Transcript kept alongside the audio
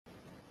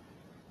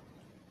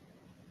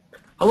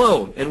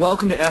Hello, and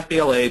welcome to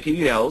FBLA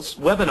PBL's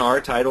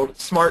webinar titled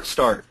Smart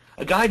Start,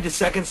 a guide to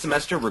second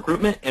semester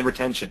recruitment and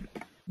retention.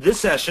 This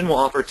session will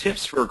offer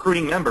tips for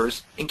recruiting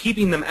members and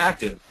keeping them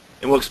active,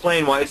 and will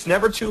explain why it's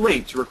never too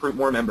late to recruit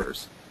more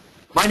members.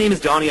 My name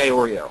is Donnie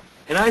Iorio,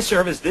 and I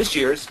serve as this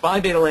year's Phi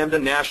Beta Lambda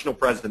National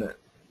President.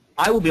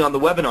 I will be on the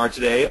webinar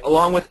today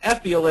along with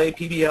FBLA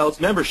PBL's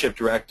Membership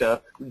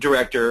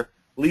Director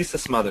Lisa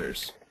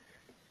Smothers.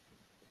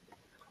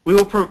 We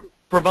will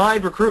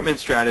provide recruitment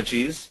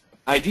strategies,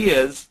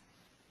 ideas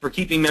for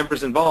keeping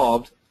members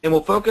involved, and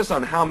will focus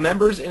on how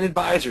members and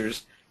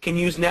advisors can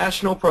use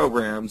national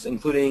programs,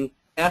 including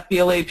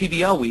FBLA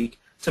PBL Week,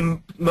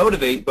 to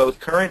motivate both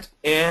current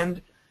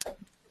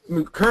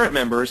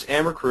members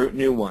and recruit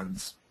new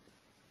ones.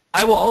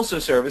 I will also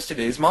serve as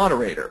today's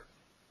moderator.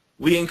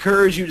 We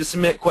encourage you to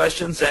submit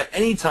questions at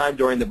any time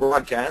during the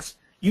broadcast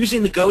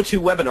using the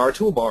GoToWebinar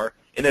toolbar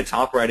in the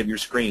top right of your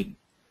screen.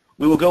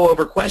 We will go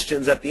over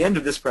questions at the end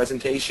of this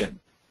presentation.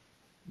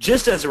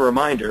 Just as a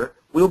reminder,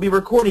 we will be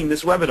recording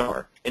this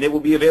webinar, and it will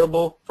be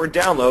available for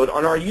download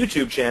on our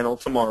YouTube channel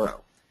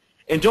tomorrow.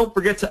 And don't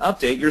forget to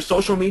update your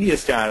social media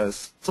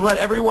status to let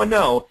everyone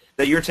know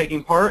that you're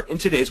taking part in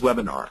today's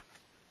webinar.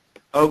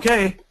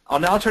 Okay, I'll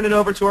now turn it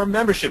over to our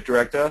Membership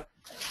Director,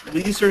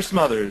 Lisa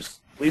Smothers.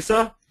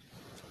 Lisa?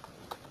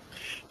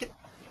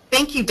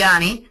 Thank you,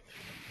 Donnie.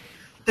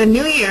 The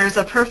new year is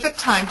a perfect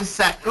time to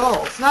set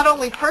goals, not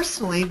only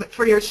personally, but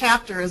for your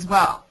chapter as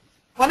well.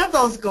 One of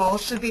those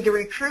goals should be to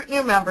recruit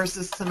new members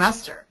this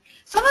semester.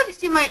 Some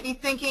of you might be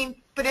thinking,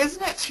 but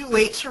isn't it too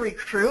late to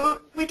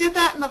recruit? We did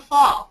that in the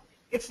fall.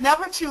 It's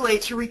never too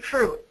late to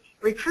recruit.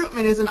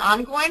 Recruitment is an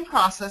ongoing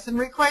process and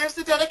requires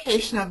the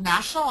dedication of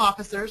national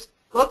officers,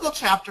 local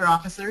chapter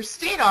officers,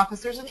 state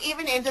officers, and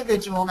even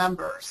individual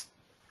members.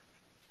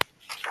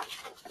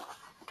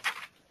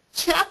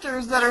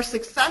 Chapters that are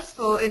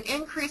successful in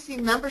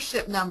increasing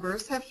membership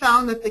numbers have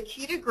found that the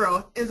key to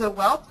growth is a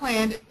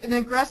well-planned and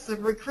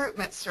aggressive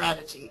recruitment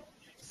strategy.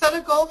 Set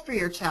a goal for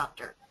your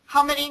chapter.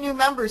 How many new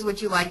members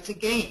would you like to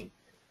gain?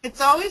 It's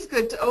always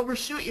good to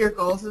overshoot your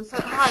goals and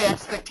set high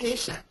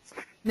expectations.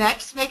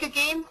 Next, make a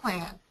game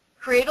plan.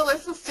 Create a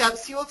list of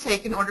steps you will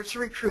take in order to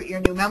recruit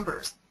your new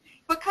members.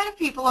 What kind of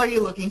people are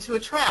you looking to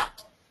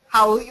attract?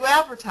 How will you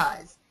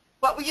advertise?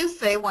 What will you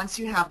say once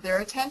you have their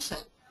attention?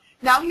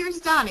 Now here's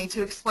Donnie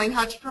to explain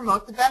how to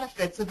promote the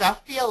benefits of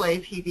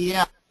FBLA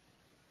PBL.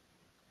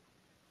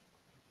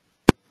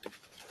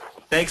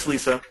 Thanks,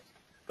 Lisa.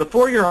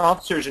 Before your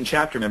officers and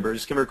chapter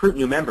members can recruit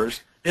new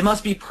members, they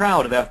must be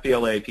proud of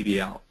FBLA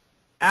PBL.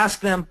 Ask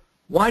them,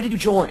 why did you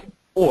join?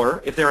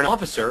 Or, if they're an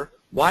officer,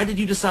 why did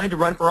you decide to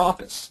run for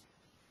office?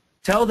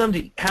 Tell them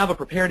to have a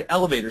prepared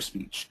elevator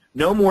speech,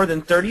 no more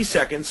than 30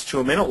 seconds to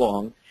a minute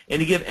long, and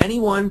to give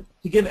anyone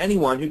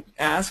who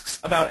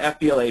asks about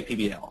FBLA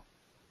PBL.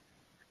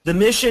 The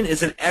mission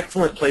is an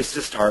excellent place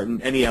to start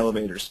in any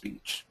elevator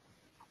speech.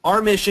 Our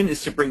mission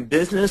is to bring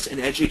business and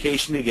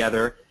education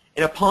together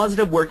in a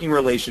positive working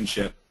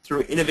relationship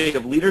through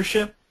innovative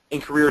leadership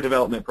and career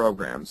development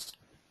programs.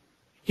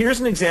 Here's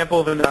an example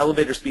of an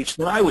elevator speech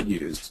that I would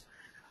use.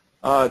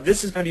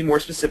 This is going to be more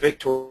specific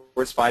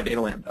towards Phi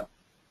Beta Lambda.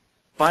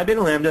 Phi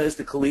Beta Lambda is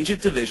the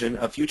collegiate division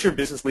of Future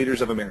Business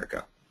Leaders of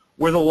America.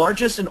 We're the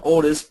largest and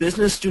oldest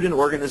business student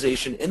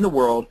organization in the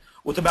world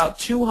with about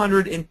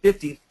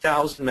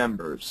 250,000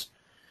 members.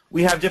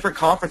 We have different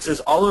conferences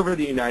all over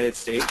the United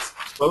States,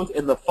 both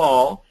in the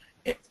fall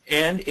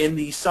and in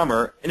the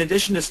summer, in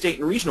addition to state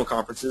and regional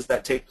conferences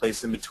that take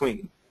place in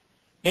between.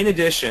 In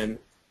addition,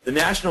 the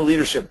National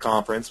Leadership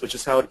Conference, which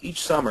is held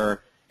each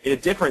summer in a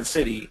different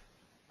city,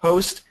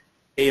 hosts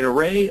an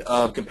array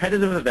of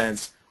competitive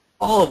events,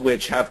 all of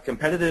which have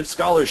competitive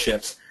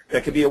scholarships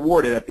that can be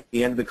awarded at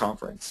the end of the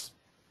conference.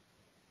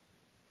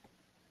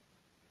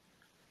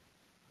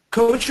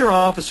 Coach your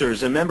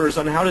officers and members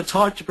on how to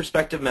talk to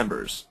prospective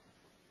members.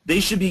 They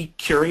should be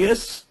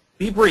curious,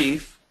 be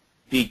brief,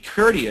 be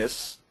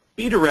courteous,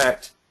 be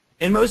direct,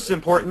 and most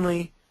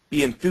importantly,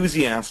 be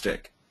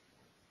enthusiastic.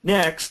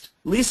 Next,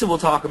 Lisa will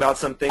talk about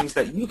some things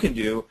that you can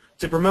do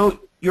to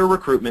promote your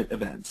recruitment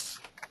events.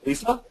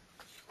 Lisa?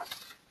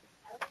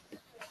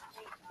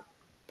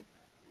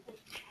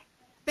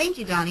 Thank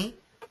you, Donnie.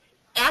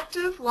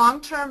 Active,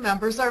 long-term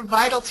members are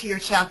vital to your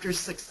chapter's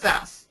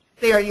success.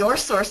 They are your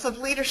source of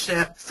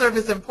leadership, serve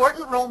as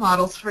important role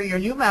models for your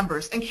new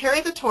members, and carry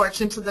the torch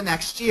into the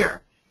next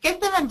year. Get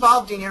them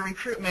involved in your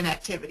recruitment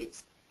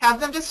activities. Have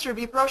them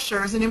distribute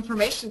brochures and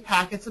information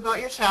packets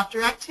about your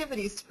chapter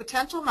activities to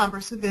potential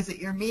members who visit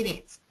your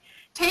meetings.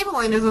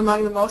 Tabling is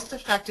among the most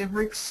effective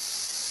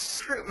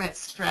recruitment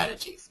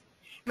strategies.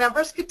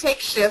 Members could take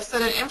shifts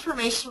at an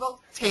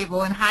informational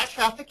table in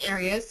high-traffic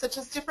areas, such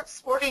as different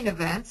sporting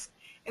events,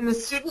 in the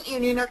student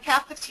union or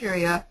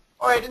cafeteria,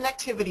 or at an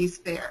activities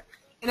fair.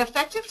 An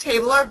effective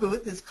table or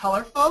booth is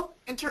colorful,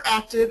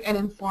 interactive, and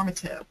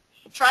informative.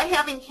 Try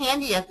having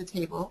candy at the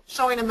table,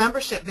 showing a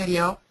membership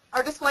video,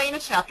 or displaying a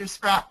chapter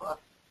scrapbook.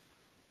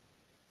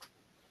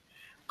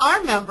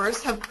 Our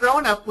members have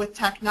grown up with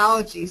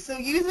technology, so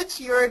use it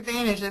to your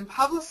advantage and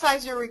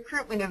publicize your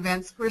recruitment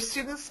events where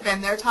students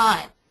spend their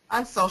time.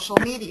 on social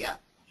media.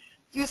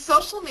 Use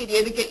social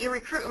media to get your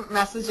recruitment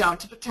message out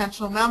to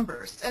potential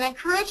members, and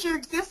encourage your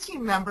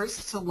existing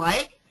members to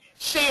like,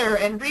 share,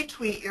 and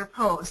retweet your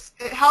posts.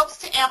 It helps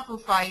to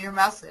amplify your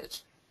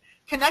message.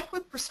 Connect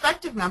with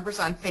prospective members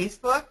on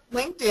Facebook,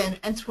 LinkedIn,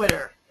 and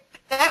Twitter.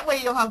 That way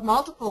you'll have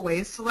multiple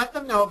ways to let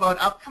them know about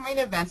upcoming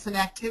events and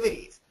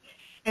activities.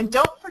 And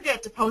don't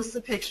forget to post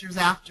the pictures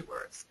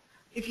afterwards.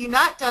 If you've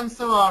not done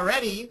so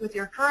already with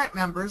your current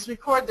members,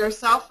 record their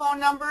cell phone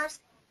numbers,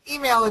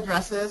 email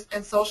addresses,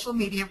 and social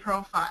media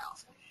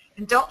profiles.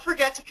 And don't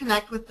forget to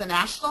connect with the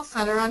National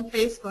Center on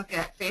Facebook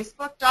at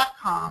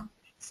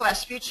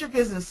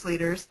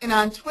facebook.com/futurebusinessleaders and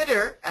on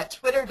Twitter at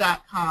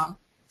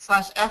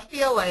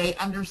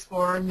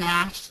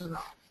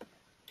twitter.com/FBLA_national.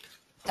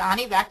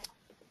 Donnie, back to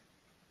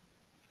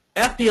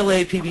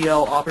FBLA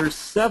PBL offers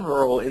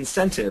several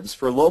incentives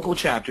for local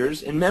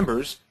chapters and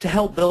members to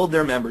help build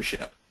their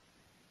membership.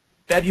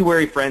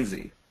 February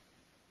Frenzy.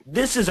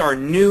 This is our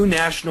new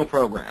national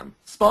program,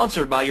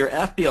 sponsored by your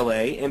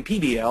FBLA and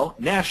PBL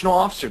national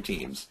officer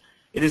teams.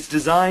 It is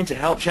designed to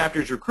help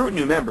chapters recruit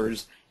new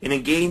members and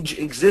engage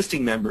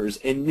existing members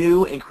in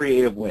new and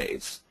creative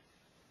ways.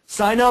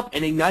 Sign up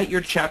and ignite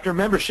your chapter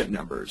membership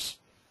numbers.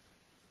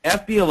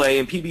 FBLA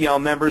and PBL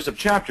members of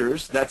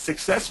chapters that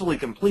successfully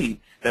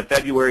complete the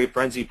February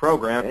Frenzy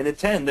program and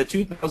attend the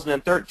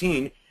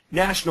 2013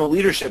 National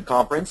Leadership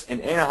Conference in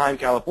Anaheim,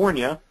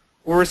 California,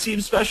 will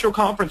receive special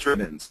conference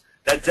ribbons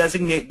that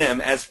designate them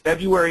as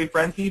February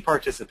Frenzy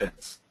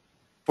participants.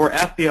 For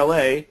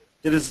FBLA,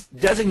 the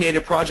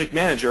designated project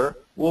manager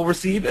will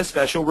receive a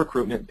special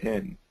recruitment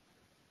pin.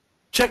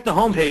 Check the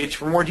homepage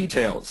for more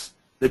details.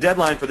 The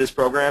deadline for this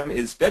program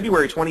is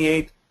February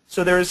 28th,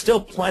 so there is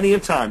still plenty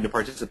of time to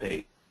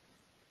participate.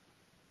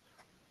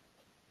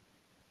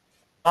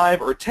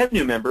 5 or 10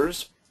 new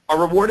members are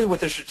rewarded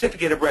with a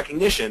certificate of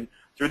recognition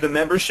through the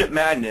Membership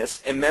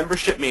Madness and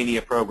Membership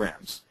Mania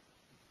programs.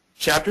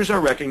 Chapters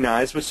are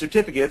recognized with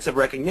certificates of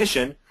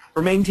recognition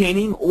for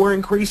maintaining or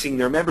increasing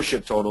their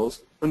membership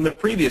totals from the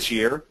previous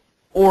year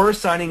or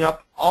signing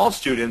up all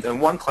students in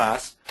one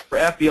class for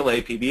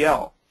FBLA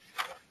PBL.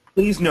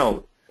 Please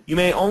note, you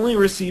may only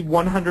receive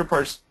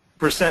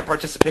 100%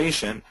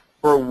 participation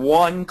for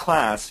one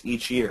class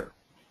each year.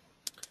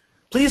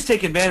 Please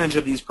take advantage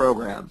of these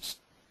programs.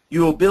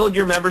 You will build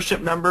your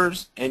membership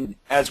numbers and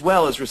as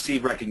well as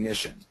receive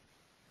recognition.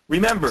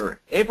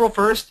 Remember, April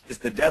 1st is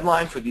the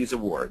deadline for these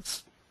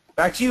awards.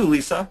 Back to you,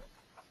 Lisa.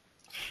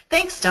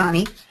 Thanks,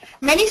 Donnie.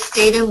 Many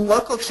state and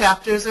local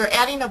chapters are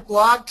adding a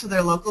blog to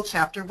their local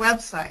chapter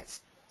websites.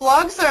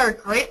 Blogs are a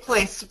great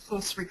place to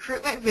post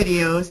recruitment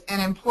videos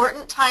and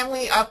important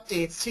timely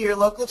updates to your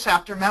local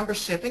chapter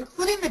membership,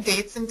 including the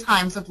dates and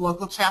times of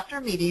local chapter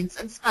meetings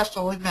and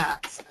special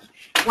events.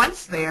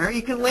 Once there,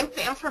 you can link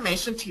the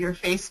information to your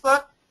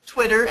Facebook,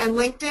 Twitter, and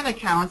LinkedIn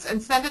accounts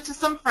and send it to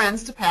some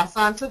friends to pass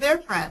on to their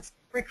friends.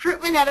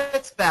 Recruitment at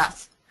its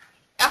best.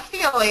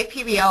 FBLA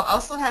PBL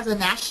also has a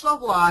national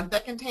blog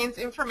that contains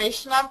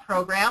information on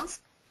programs,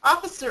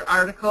 officer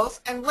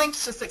articles, and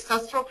links to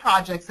successful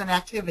projects and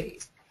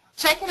activities.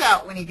 Check it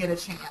out when you get a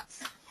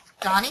chance.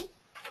 Donnie?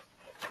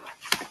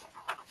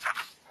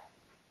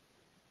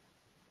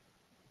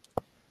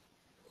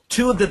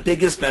 Two of the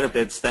biggest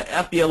benefits that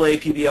FBLA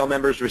PBL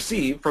members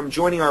receive from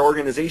joining our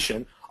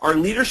organization are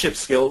leadership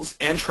skills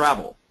and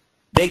travel.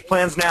 Make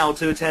plans now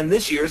to attend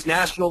this year's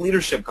National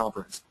Leadership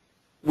Conference,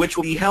 which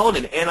will be held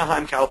in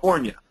Anaheim,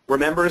 California, where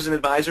members and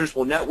advisors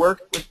will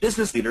network with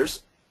business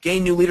leaders,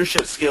 gain new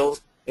leadership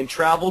skills, and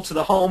travel to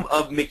the home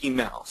of Mickey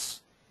Mouse.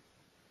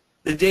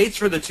 The dates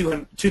for the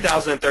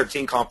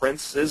 2013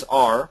 conferences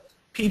are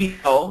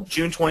PBL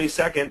June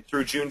 22nd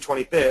through June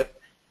 25th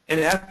and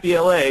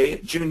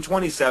FBLA June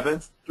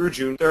 27th through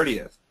June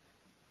 30th.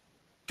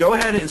 Go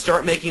ahead and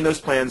start making those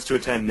plans to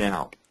attend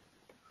now.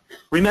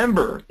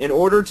 Remember, in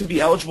order to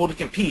be eligible to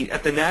compete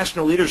at the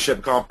National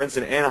Leadership Conference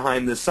in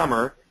Anaheim this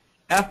summer,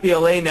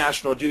 FBLA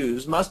national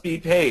dues must be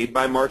paid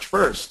by March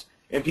 1st,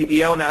 and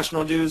PBL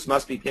national dues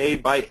must be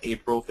paid by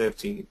April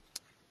 15th.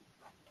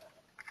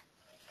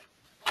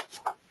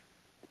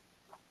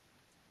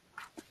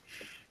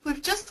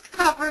 We've just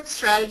covered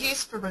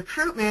strategies for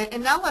recruitment,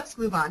 and now let's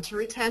move on to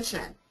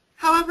retention.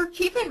 However,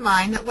 keep in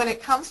mind that when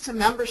it comes to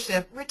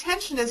membership,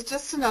 retention is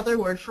just another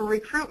word for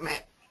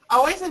recruitment.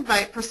 Always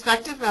invite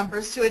prospective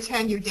members to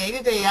attend your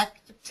day-to-day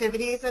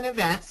activities and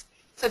events,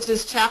 such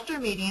as chapter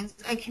meetings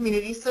and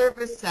community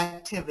service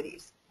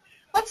activities.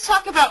 Let's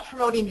talk about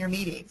promoting your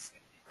meetings.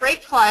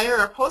 Great flyer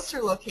or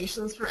poster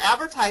locations for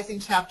advertising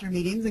chapter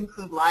meetings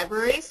include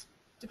libraries,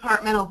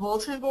 departmental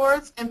bulletin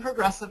boards, and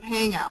progressive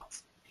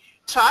hangouts.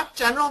 Chalk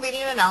general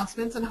meeting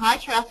announcements in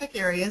high-traffic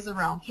areas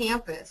around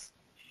campus.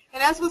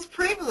 And as was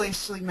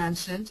previously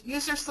mentioned,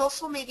 use your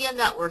social media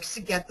networks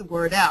to get the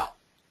word out.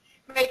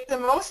 Make the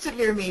most of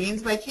your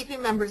meetings by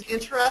keeping members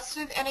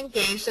interested and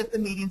engaged at the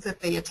meetings that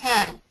they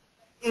attend.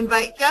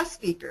 Invite guest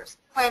speakers,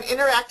 plan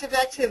interactive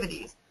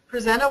activities,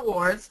 present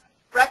awards,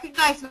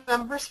 recognize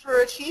members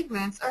for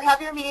achievements, or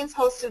have your meetings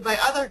hosted by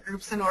other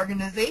groups and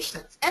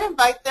organizations, and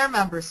invite their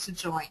members to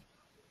join.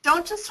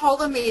 Don't just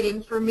hold a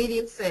meeting for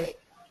meeting's sake.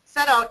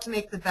 set out to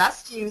make the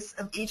best use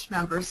of each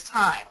member's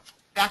time.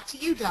 Back to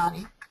you,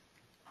 Donnie.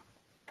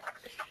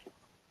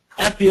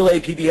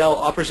 FBLA PBL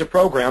offers a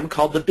program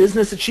called the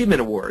Business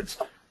Achievement Awards,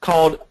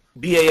 called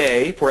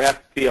BAA for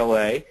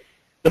FBLA,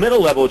 the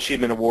Middle Level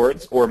Achievement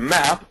Awards, or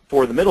MAP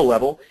for the middle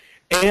level,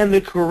 and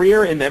the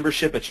Career and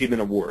Membership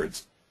Achievement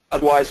Awards,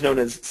 otherwise known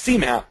as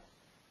CMAP.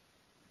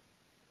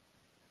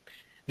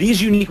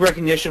 These unique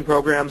recognition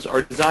programs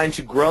are designed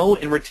to grow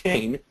and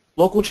retain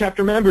local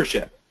chapter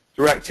membership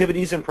through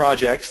activities and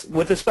projects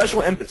with a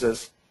special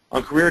emphasis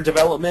on career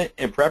development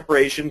and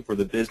preparation for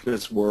the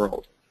business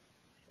world.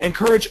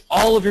 Encourage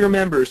all of your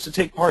members to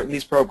take part in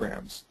these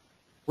programs.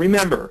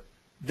 Remember,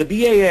 the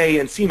BAA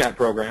and CMAP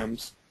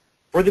programs,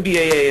 for the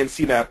BAA and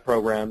CMAP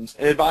programs,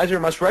 an advisor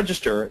must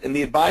register in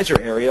the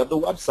advisor area of the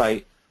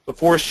website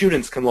before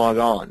students can log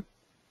on.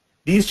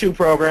 These two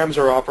programs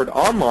are offered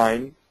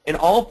online and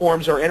all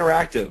forms are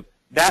interactive.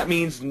 That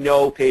means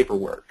no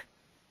paperwork.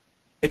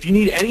 If you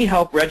need any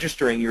help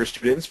registering your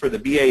students for the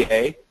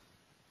BAA,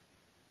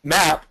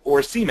 MAP, or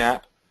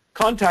CMAP,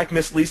 contact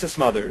Ms. Lisa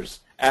Smothers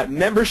at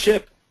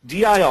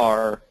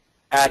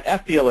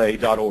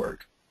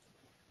membershipdir@fbla.org.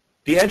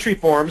 The entry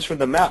forms for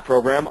the MAP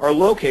program are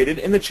located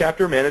in the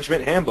Chapter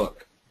Management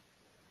Handbook.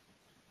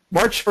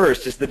 March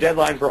 1st is the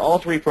deadline for all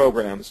three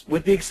programs,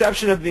 with the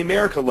exception of the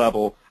America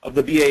level of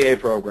the BAA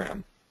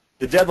program.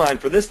 The deadline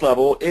for this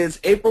level is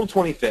April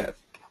 25th.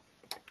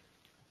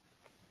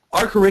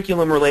 Our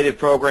curriculum-related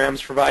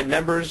programs provide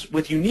members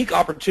with unique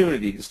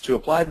opportunities to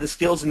apply the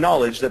skills and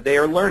knowledge that they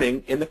are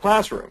learning in the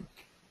classroom.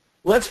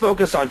 Let's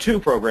focus on two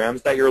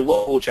programs that your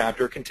local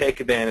chapter can take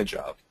advantage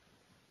of.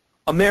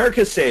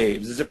 America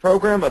Saves is a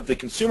program of the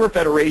Consumer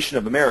Federation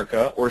of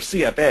America, or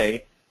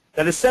CFA,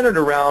 that is centered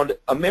around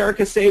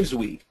America Saves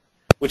Week,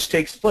 which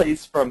takes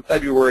place from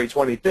February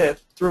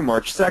 25th through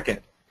March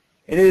 2nd.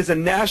 It is a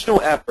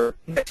national effort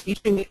at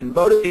teaching and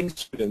motivating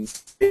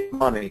students to save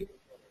money.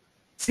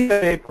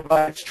 CFA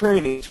provides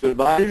training to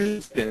advisors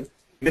and students,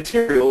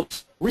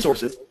 materials,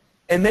 resources,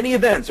 and many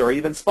events are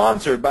even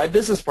sponsored by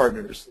business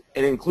partners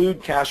and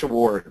include cash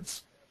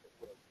awards.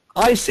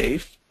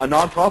 iSafe, a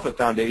nonprofit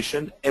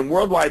foundation and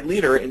worldwide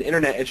leader in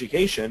internet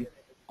education,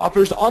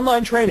 offers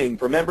online training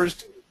for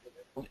members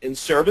in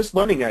service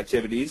learning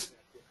activities,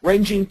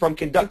 ranging from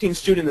conducting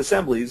student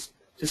assemblies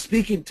to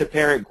speaking to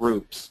parent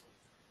groups.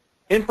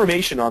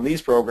 Information on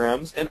these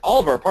programs and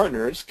all of our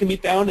partners can be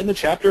found in the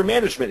Chapter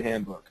Management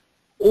Handbook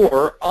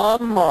or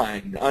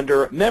online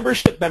under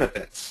Membership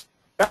Benefits.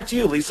 Back to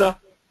you, Lisa.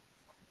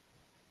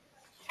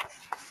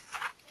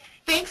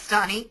 Thanks,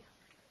 Donnie.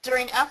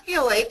 During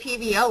FBLA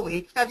PBL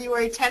Week,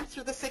 February 10th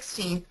through the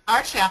 16th,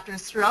 our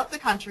chapters throughout the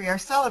country are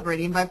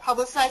celebrating by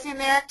publicizing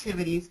their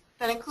activities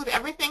that include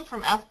everything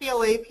from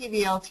FBLA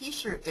PBL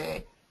T-shirt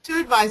Day to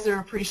Advisor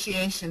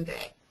Appreciation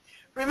Day.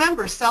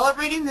 Remember,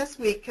 celebrating this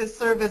week can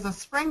serve as a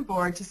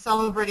springboard to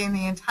celebrating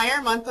the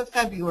entire month of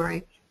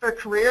February for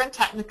Career and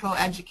Technical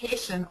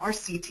Education, or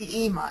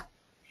CTE month.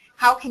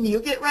 How can you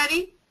get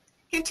ready?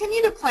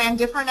 Continue to plan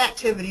different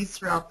activities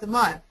throughout the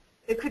month.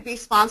 It could be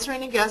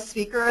sponsoring a guest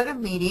speaker at a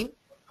meeting,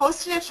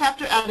 hosting a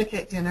chapter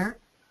etiquette dinner,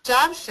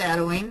 job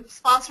shadowing,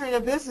 sponsoring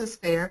a business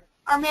fair,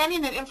 or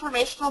manning an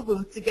informational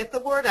booth to get the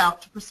word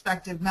out to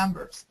prospective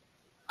members.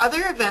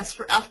 Other events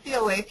for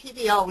FBLA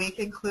PBL Week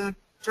include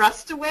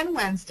Dress to Win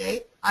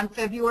Wednesday on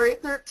February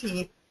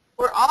 13th,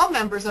 where all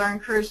members are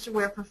encouraged to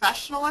wear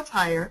professional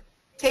attire,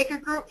 take a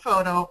group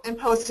photo, and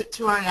post it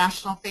to our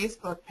national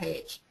Facebook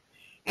page.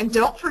 And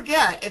don't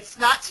forget, it's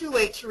not too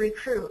late to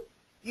recruit.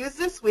 Use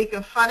this week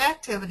of fun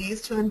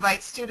activities to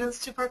invite students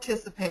to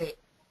participate.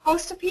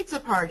 Host a pizza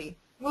party,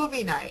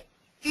 movie night,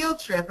 field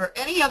trip, or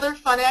any other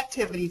fun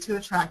activity to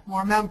attract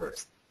more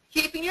members.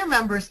 Keeping your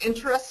members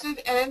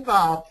interested and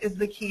involved is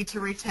the key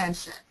to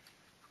retention.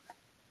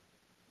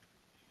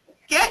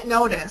 Get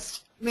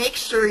noticed. Make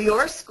sure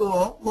your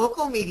school,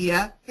 local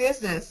media,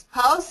 business,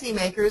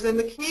 policymakers, and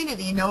the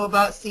community know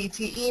about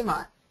CTE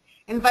Month.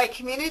 Invite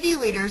community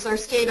leaders or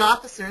state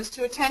officers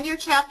to attend your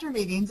chapter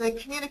meetings and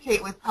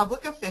communicate with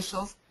public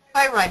officials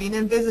by writing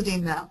and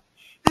visiting them.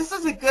 This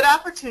is a good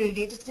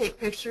opportunity to take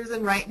pictures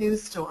and write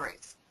news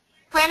stories.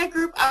 Plan a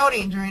group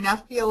outing during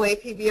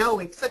FBLA PBL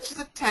Week, such as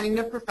attending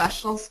a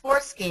professional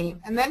sports game,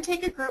 and then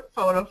take a group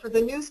photo for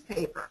the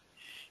newspaper.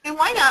 And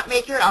why not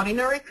make your outing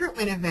a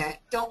recruitment event?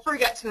 Don't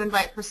forget to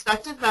invite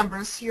prospective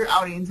members to your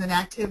outings and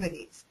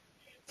activities.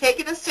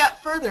 Take it a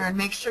step further and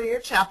make sure your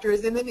chapter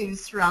is in the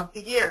news throughout the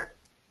year.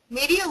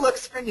 Media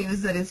looks for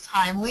news that is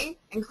timely,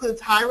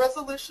 includes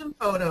high-resolution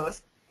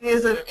photos, and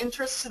is of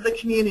interest to the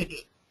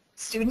community.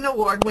 Student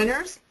award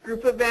winners,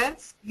 group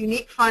events,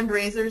 unique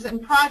fundraisers,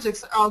 and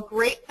projects are all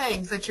great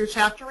things that your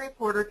chapter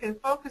reporter can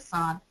focus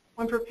on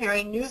when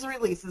preparing news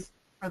releases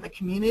for the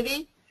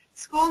community,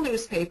 school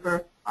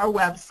newspaper, or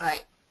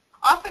website.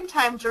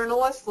 Oftentimes,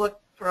 journalists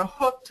look for a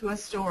hook to a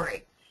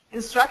story.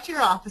 Instruct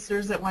your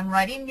officers that when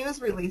writing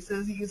news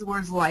releases, use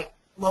words like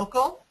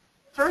local,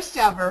 first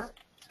ever,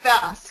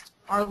 best,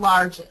 or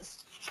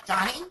largest.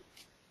 Donnie?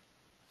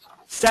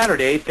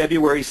 Saturday,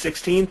 February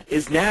 16th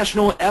is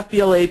National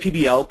FBLA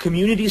PBL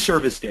Community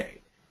Service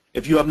Day.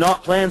 If you have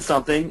not planned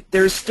something,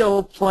 there's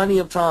still plenty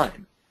of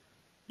time.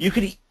 You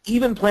could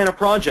even plan a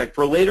project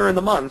for later in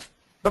the month,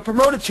 but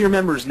promote it to your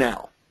members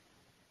now.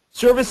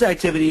 Service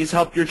activities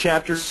help your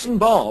chapter get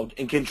involved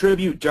and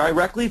contribute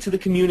directly to the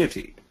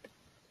community.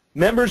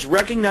 Members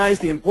recognize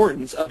the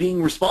importance of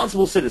being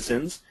responsible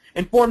citizens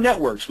and form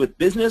networks with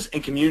business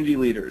and community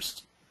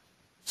leaders.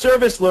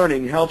 Service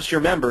learning helps your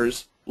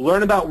members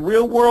learn about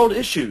real-world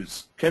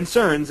issues,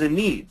 concerns, and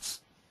needs.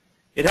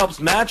 It helps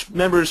match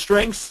members'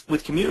 strengths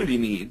with community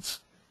needs,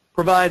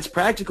 provides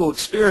practical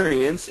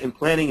experience in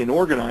planning and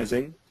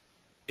organizing.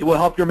 It will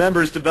help your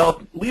members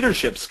develop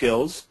leadership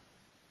skills,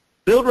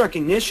 build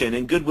recognition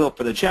and goodwill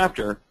for the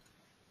chapter,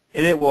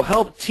 and it will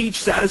help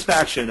teach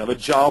satisfaction of a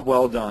job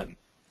well done.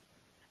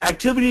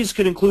 Activities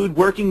could include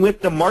working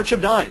with the March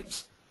of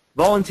Dimes,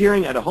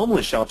 volunteering at a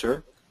homeless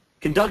shelter,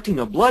 conducting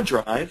a blood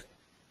drive,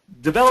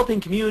 developing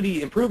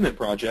community improvement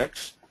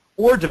projects,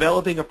 or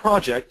developing a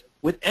project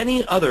with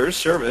any other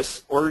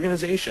service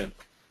organization.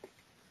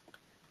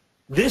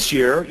 This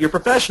year, your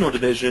Professional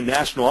Division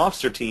National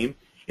Officer Team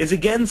is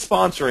again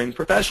sponsoring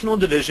Professional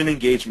Division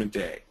Engagement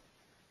Day.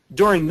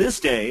 During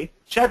this day,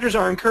 chapters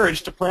are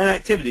encouraged to plan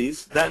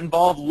activities that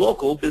involve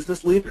local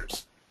business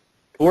leaders.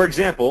 For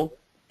example,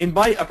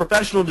 invite a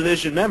professional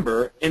division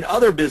member and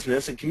other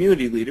business and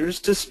community leaders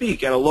to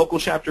speak at a local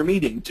chapter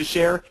meeting to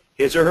share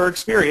his or her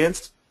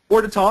experience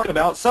or to talk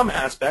about some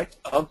aspect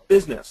of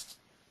business.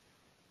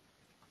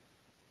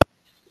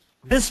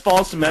 This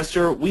fall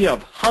semester, we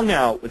have hung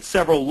out with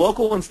several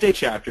local and state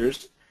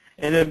chapters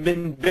and have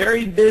been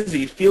very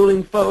busy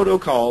fielding phone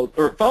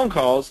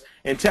calls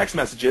and text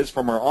messages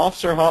from our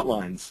officer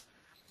hotlines.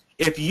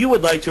 If you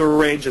would like to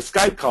arrange a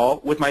Skype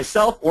call with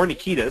myself or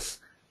Nikitas,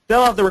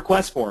 fill out the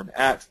request form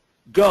at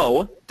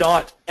go.fbla.org/FBLA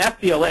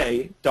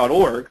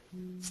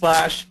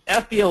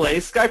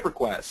Skype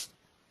request,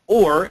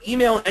 or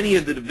email any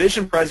of the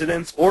division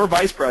presidents or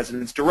vice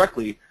presidents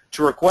directly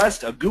to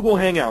request a Google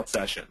Hangout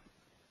session.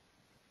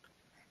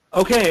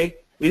 Okay,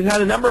 we've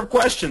had a number of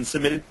questions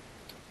submitted,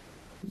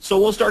 so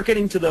we'll start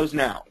getting to those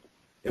now.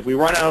 If we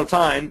run out of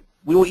time,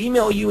 we will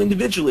email you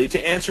individually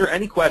to answer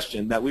any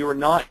question that we were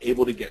not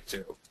able to get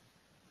to.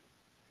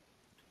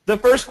 The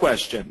first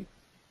question,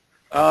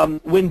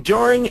 when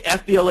during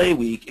FBLA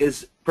week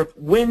is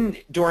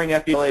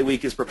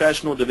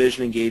Professional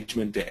Division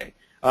Engagement Day?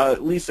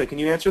 Lisa, can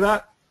you answer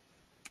that?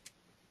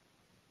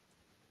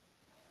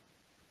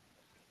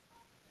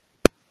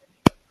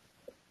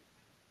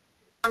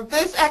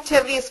 This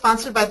activity is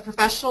sponsored by the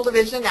Professional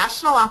Division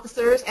National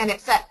Officers, and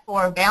it's set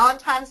for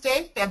Valentine's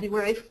Day,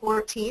 February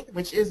 14th,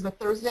 which is the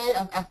Thursday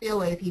of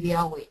FBLA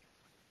PBL week.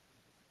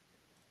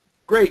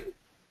 Great.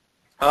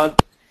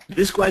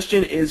 This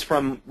question is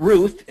from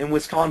Ruth in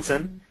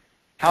Wisconsin.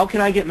 How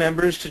can I get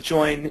members to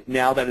join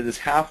now that it is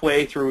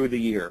halfway through the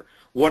year?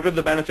 What are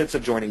the benefits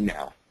of joining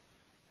now?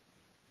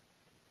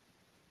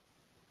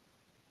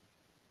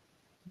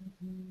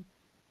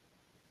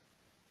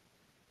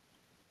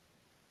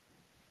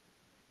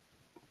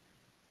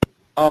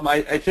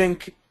 I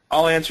think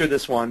I'll answer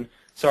this one.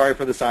 Sorry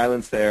for the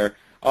silence there.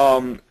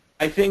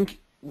 I think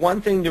one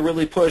thing to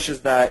really push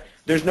is that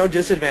there's no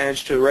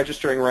disadvantage to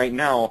registering right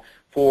now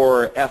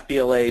for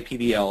FBLA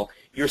PBL.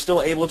 You're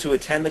still able to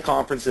attend the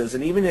conferences,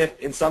 and even if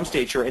in some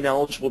states you're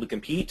ineligible to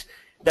compete,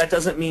 that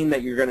doesn't mean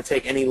that you're going to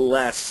take any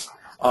less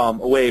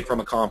away from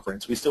a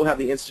conference. We still have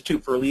the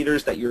Institute for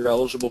Leaders that you're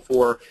eligible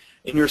for,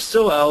 and you're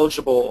still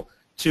eligible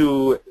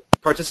to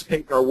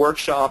participate in our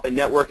workshop and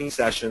networking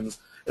sessions,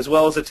 as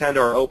well as attend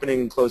our opening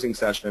and closing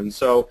sessions.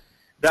 So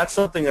that's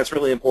something that's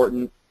really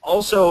important.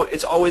 Also,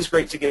 it's always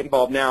great to get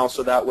involved now,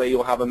 so that way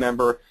you'll have a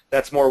member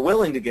that's more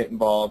willing to get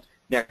involved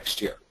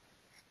next year.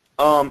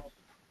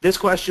 This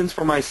question's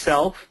for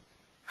myself.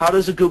 How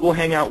does a Google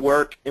Hangout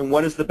work, and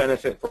what is the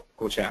benefit for a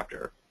local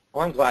chapter?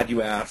 Well, I'm glad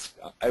you asked.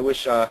 I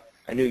wish I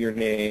knew your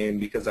name,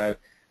 because I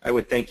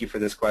would thank you for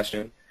this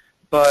question.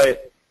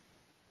 But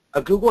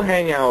a Google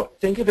Hangout,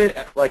 think of it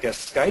like a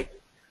Skype,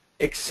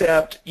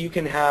 except you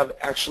can have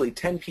actually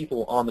 10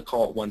 people on the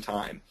call at one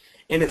time.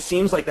 And it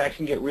seems like that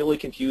can get really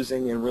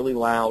confusing and really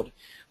loud.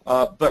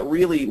 But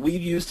really,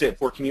 we've used it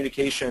for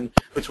communication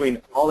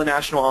between all the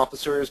national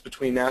officers,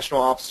 between national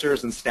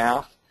officers and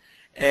staff,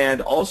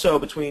 and also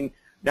between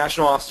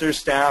national officers,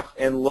 staff,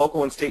 and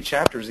local and state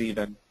chapters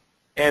even.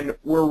 And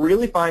we're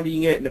really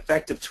finding it an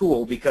effective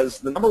tool, because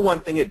the number one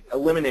thing it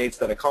eliminates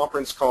that a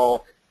conference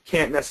call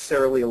can't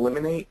necessarily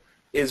eliminate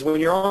is when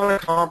you're on a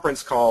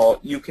conference call,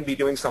 you can be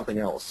doing something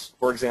else.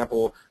 For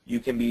example, you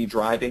can be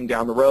driving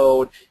down the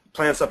road,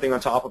 plan something on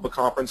top of a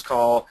conference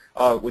call.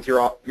 With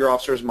your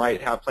officers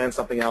might have planned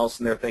something else,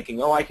 and they're thinking,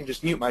 oh, I can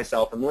just mute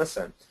myself and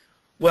listen.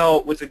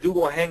 Well, with the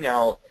Google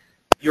Hangout,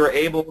 you're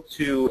able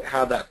to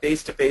have that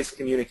face-to-face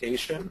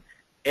communication,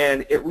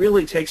 and it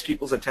really takes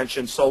people's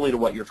attention solely to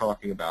what you're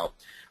talking about.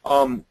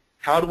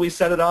 How do we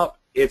set it up?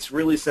 It's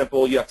really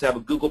simple. You have to have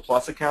a Google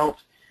Plus account.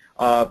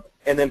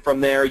 And then from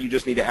there, you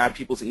just need to add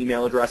people's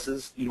email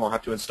addresses. You don't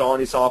have to install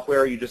any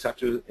software. You just have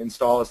to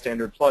install a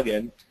standard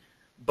plugin.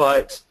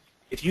 But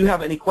if you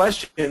have any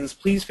questions,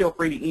 please feel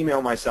free to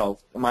email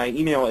myself. My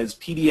email is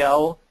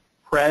pbl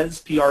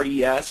pres,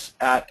 P-R-E-S,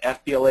 at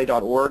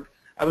FBLA.org.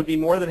 I would be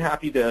more than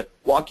happy to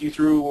walk you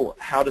through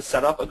how to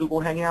set up a Google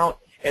Hangout,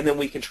 and then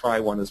we can try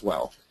one as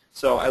well.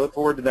 So I look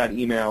forward to that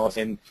email,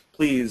 and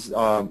please,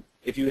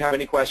 if you have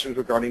any questions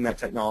regarding that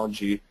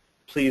technology,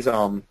 please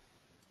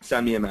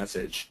send me a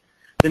message.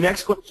 The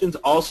next question is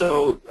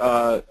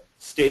also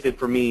stated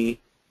for me,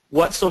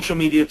 what social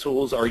media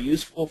tools are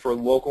useful for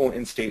local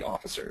and state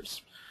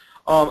officers?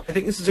 I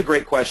think this is a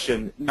great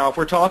question. Now, if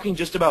we're talking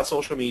just about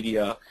social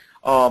media,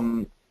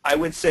 I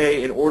would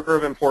say in order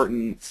of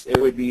importance, it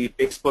would be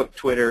Facebook,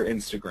 Twitter,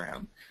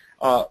 Instagram.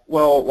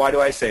 Well, why do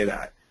I say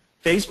that?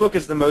 Facebook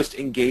is the most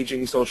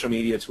engaging social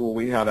media tool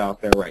we have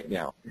out there right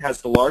now. It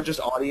has the largest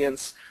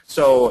audience,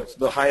 so it's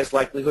the highest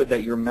likelihood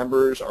that your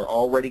members are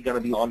already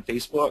going to be on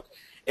Facebook.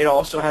 It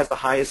also has the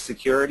highest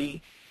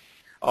security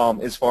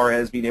as far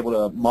as being able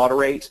to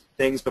moderate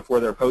things before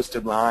they're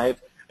posted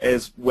live,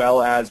 as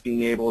well as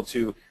being able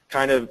to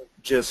kind of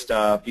just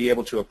be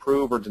able to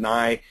approve or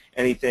deny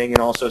anything,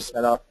 and also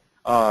set up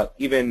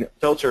even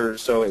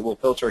filters, so it will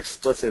filter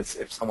explicits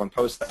if someone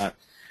posts that.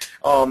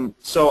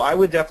 So I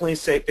would definitely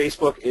say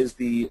Facebook is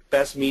the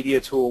best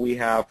media tool we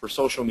have for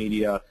social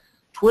media.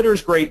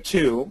 Twitter's great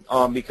too,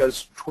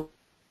 because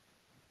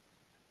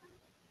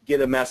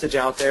get a message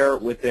out there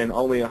within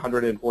only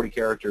 140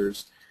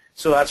 characters.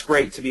 So that's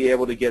great to be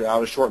able to get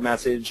out a short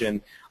message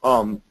and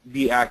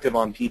be active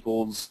on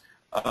people's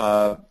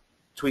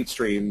tweet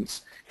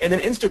streams. And then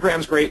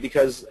Instagram's great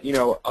because, you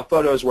know, a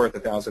photo is worth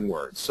 1,000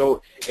 words.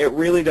 So it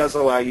really does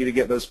allow you to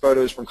get those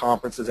photos from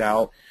conferences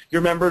out.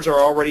 Your members are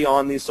already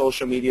on these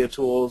social media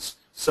tools,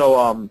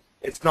 so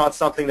it's not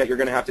something that you're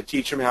going to have to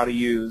teach them how to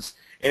use.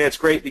 And it's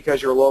great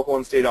because your local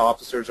and state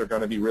officers are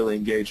going to be really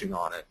engaging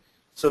on it.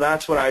 So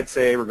that's what I'd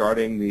say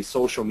regarding the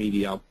social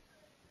media.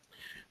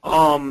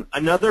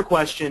 Another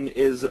question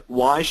is,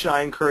 why should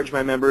I encourage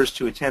my members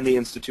to attend the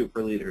Institute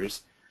for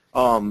Leaders?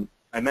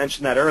 I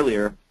mentioned that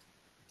earlier,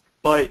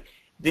 but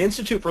the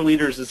Institute for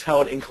Leaders is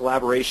held in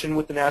collaboration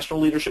with the National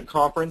Leadership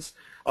Conference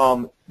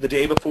the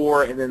day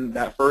before and then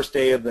that first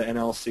day of the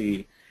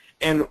NLC.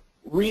 And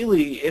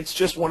really, it's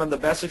just one of the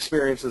best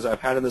experiences I've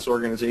had in this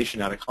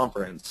organization at a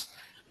conference,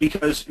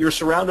 because you're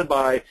surrounded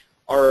by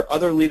our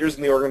other leaders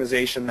in the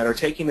organization that are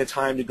taking the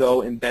time to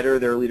go and better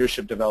their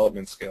leadership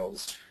development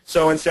skills.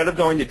 So instead of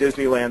going to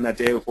Disneyland that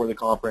day before the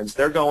conference,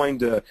 they're going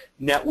to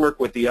network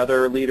with the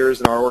other leaders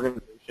in our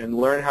organization,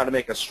 learn how to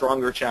make a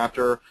stronger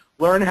chapter,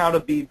 learn how to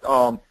be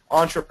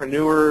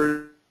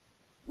entrepreneurs.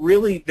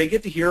 Really, they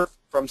get to hear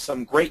from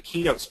some great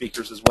keynote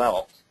speakers as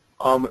well.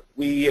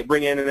 We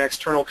bring in an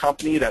external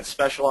company that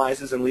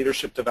specializes in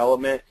leadership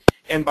development,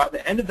 and by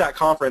the end of that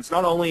conference,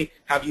 not only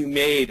have you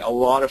made a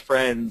lot of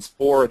friends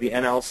for the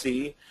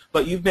NLC,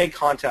 but you've made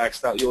contacts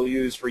that you'll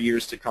use for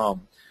years to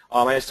come.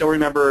 I still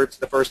remember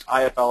the first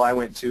IFL I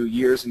went to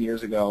years and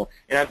years ago,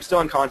 and I'm still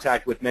in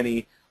contact with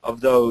many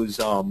of those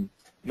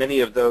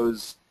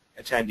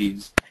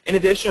attendees. In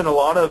addition, a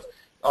lot of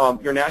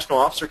your national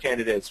officer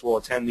candidates will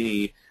attend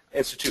the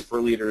Institute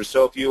for Leaders.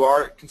 So if you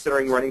are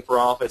considering running for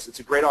office, it's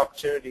a great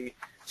opportunity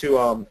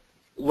to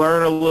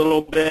learn a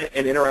little bit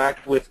and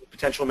interact with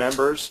potential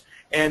members.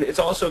 And it's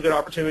also a good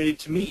opportunity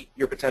to meet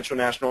your potential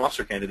national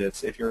officer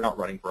candidates if you're not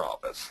running for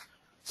office.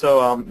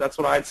 So that's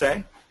what I'd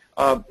say.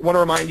 I want to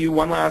remind you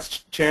one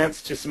last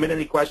chance to submit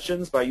any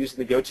questions by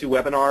using the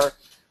GoToWebinar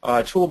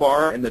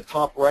toolbar in the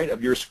top right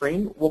of your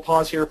screen. We'll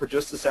pause here for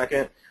just a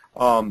second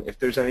if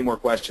there's any more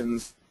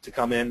questions to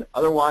come in.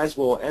 Otherwise,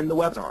 we'll end the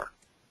webinar.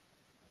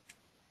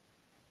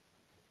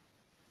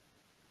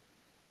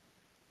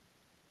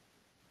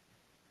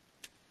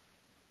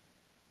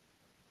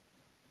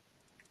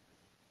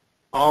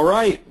 All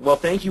right. Well,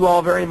 thank you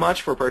all very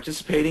much for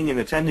participating and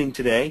attending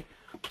today.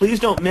 Please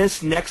don't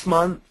miss next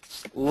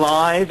month's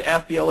live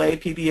FBLA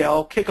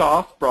PBL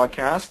kickoff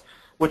broadcast,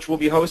 which will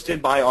be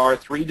hosted by our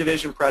 3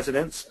 division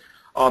presidents.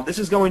 This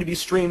is going to be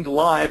streamed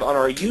live on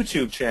our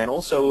YouTube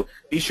channel, so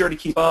be sure to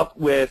keep up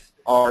with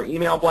our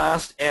email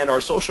blast and our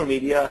social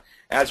media,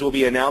 as we'll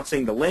be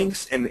announcing the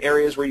links and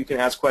areas where you can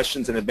ask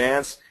questions in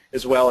advance,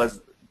 as well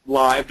as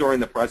live during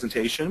the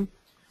presentation.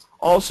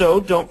 Also,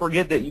 don't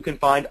forget that you can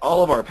find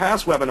all of our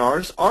past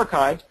webinars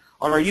archived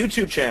on our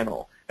YouTube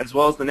channel, as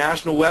well as the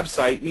national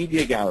website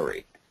Media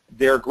Gallery.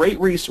 They're a great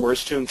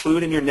resource to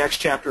include in your next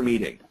chapter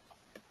meeting.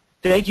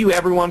 Thank you,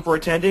 everyone, for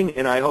attending,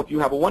 and I hope you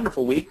have a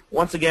wonderful week.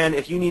 Once again,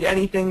 if you need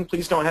anything,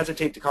 please don't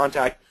hesitate to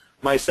contact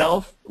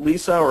myself,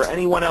 Lisa, or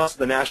anyone else at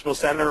the National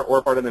Center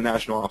or part of the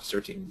National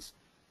Officer teams.